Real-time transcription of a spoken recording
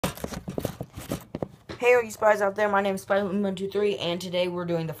Hey all you spies out there, my name is Spider123 and today we're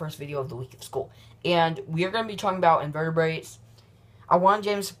doing the first video of the week of school. And we are going to be talking about invertebrates. I want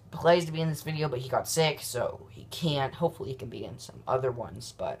James Plays to be in this video, but he got sick, so he can't. Hopefully he can be in some other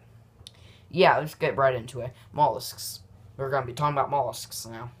ones, but yeah, let's get right into it. Mollusks. We're going to be talking about mollusks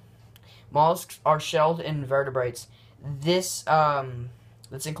now. Mollusks are shelled invertebrates. This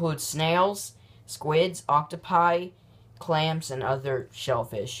includes snails, squids, octopi, clams, and other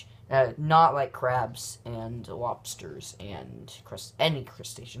shellfish. Not like crabs and lobsters and any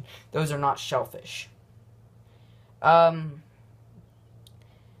crustacean. Those are not shellfish. When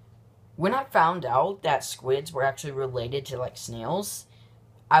I found out that squids were actually related to like snails,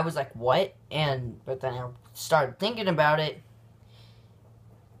 I was like, what? But then I started thinking about it,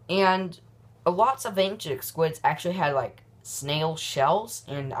 and lots of ancient squids actually had like snail shells,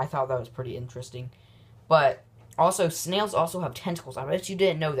 and I thought that was pretty interesting. But also, snails also have tentacles. I bet you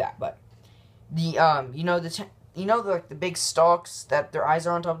didn't know that, but the like the big stalks that their eyes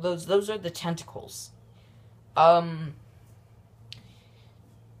are on top of, those are the tentacles.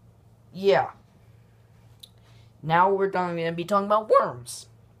 Yeah. Now we're going to be talking about worms.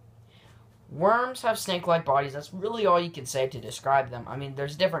 Worms have snake-like bodies. That's really all you can say to describe them. I mean,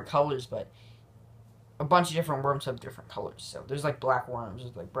 there's different colors, but a bunch of different worms have different colors. So there's like black worms,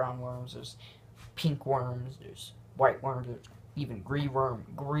 there's like brown worms, there's pink worms, there's white worms, there's even green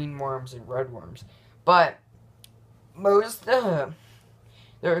worms, and red worms. But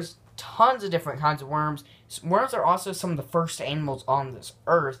there's tons of different kinds of worms. Worms are also some of the first animals on this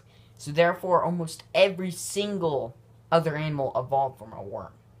earth, so therefore almost every single other animal evolved from a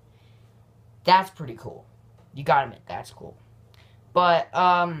worm. That's pretty cool. You gotta admit, that's cool. But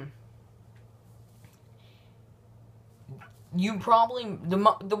you probably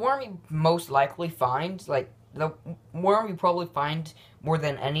the worm you most likely find, like the worm you probably find more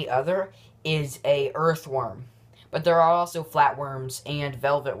than any other, is a earthworm. But there are also flatworms and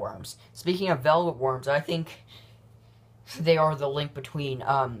velvet worms. Speaking of velvet worms, I think they are the link between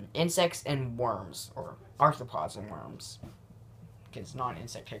insects and worms, or arthropods and worms. Because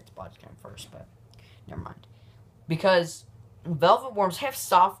non-insect arthropods came first, but never mind. Because velvet worms have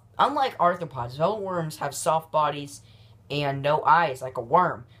unlike arthropods, velvet worms have soft bodies and no eyes like a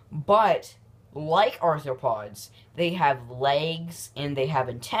worm. But like arthropods, they have legs and they have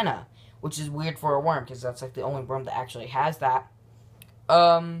antennae, which is weird for a worm because that's like the only worm that actually has that.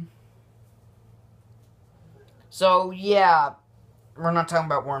 So yeah, we're not talking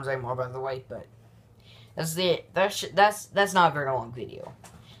about worms anymore, by the way, but that's it. That's not a very long video.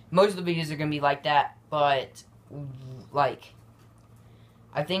 Most of the videos are gonna be like that, but like,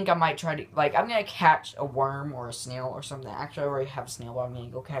 I think I might try to, like, I'm gonna catch a worm or a snail or something. Actually, I already have a snail, but I'm gonna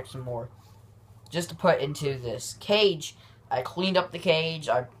go catch some more just to put into this cage. I cleaned up the cage.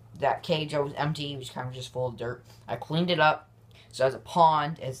 That cage was empty. It was kind of just full of dirt. I cleaned it up. So it has a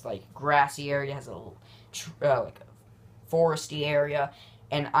pond. It's like a grassy area. It has a little like a foresty area.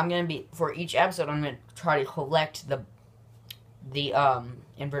 And I'm gonna be, for each episode, I'm gonna try to collect the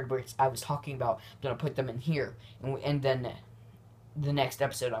invertebrates I was talking about. I'm gonna put them in here, and then the next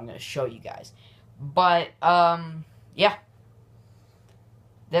episode I'm gonna show you guys. But yeah,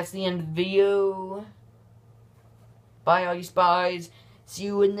 that's the end of the video. Bye, all you spies. See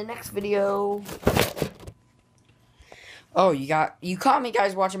you in the next video. Oh, you caught me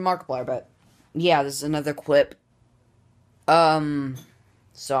guys watching Markiplier, but yeah, this is another clip.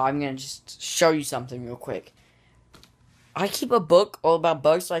 So I'm gonna just show you something real quick. I keep a book all about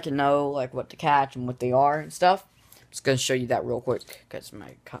bugs so I can know like what to catch and what they are and stuff. I'm just gonna show you that real quick because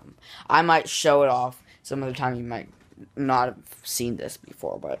I might show it off some other time. You might not have seen this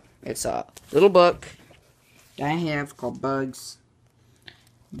before, but it's a little book that I have called Bugs.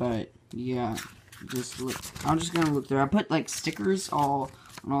 But yeah, just look. I'm just gonna look through. I put like stickers on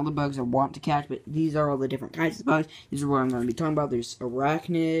all the bugs I want to catch, but these are all the different kinds of bugs. These are what I'm going to be talking about. There's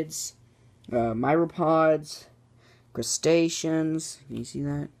arachnids, myropods, crustaceans. Can you see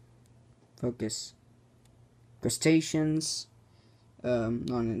that? Focus. Crustaceans,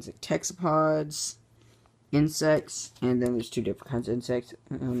 non-insect hexapods, insects, and then there's two different kinds of insects.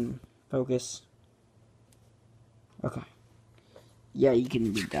 Focus. Okay. Yeah, you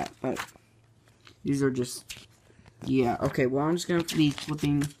can read that, but these are just, yeah, okay, well, I'm just gonna be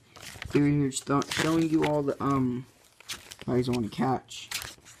flipping through here, just showing you all the, bugs I want to catch.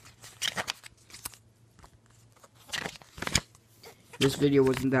 This video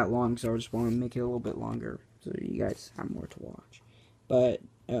wasn't that long, so I just want to make it a little bit longer, so you guys have more to watch. But,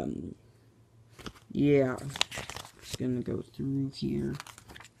 yeah, just gonna go through here.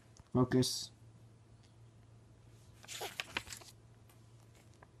 Focus.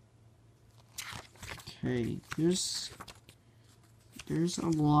 Okay, there's a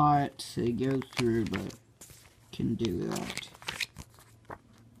lot to go through, but can do that.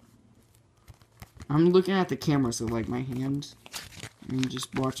 I'm looking at the camera, so like my hand, I'm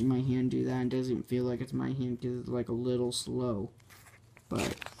just watching my hand do that, and it doesn't feel like it's my hand because it's like a little slow.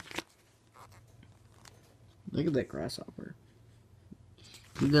 But look at that grasshopper.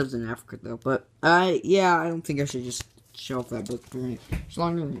 He lives in Africa though. But yeah, I don't think I should just shelf that book for it. As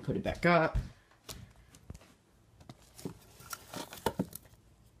long as we put it back up.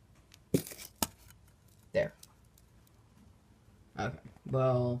 There. Okay.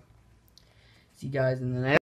 Well, see you guys in the next.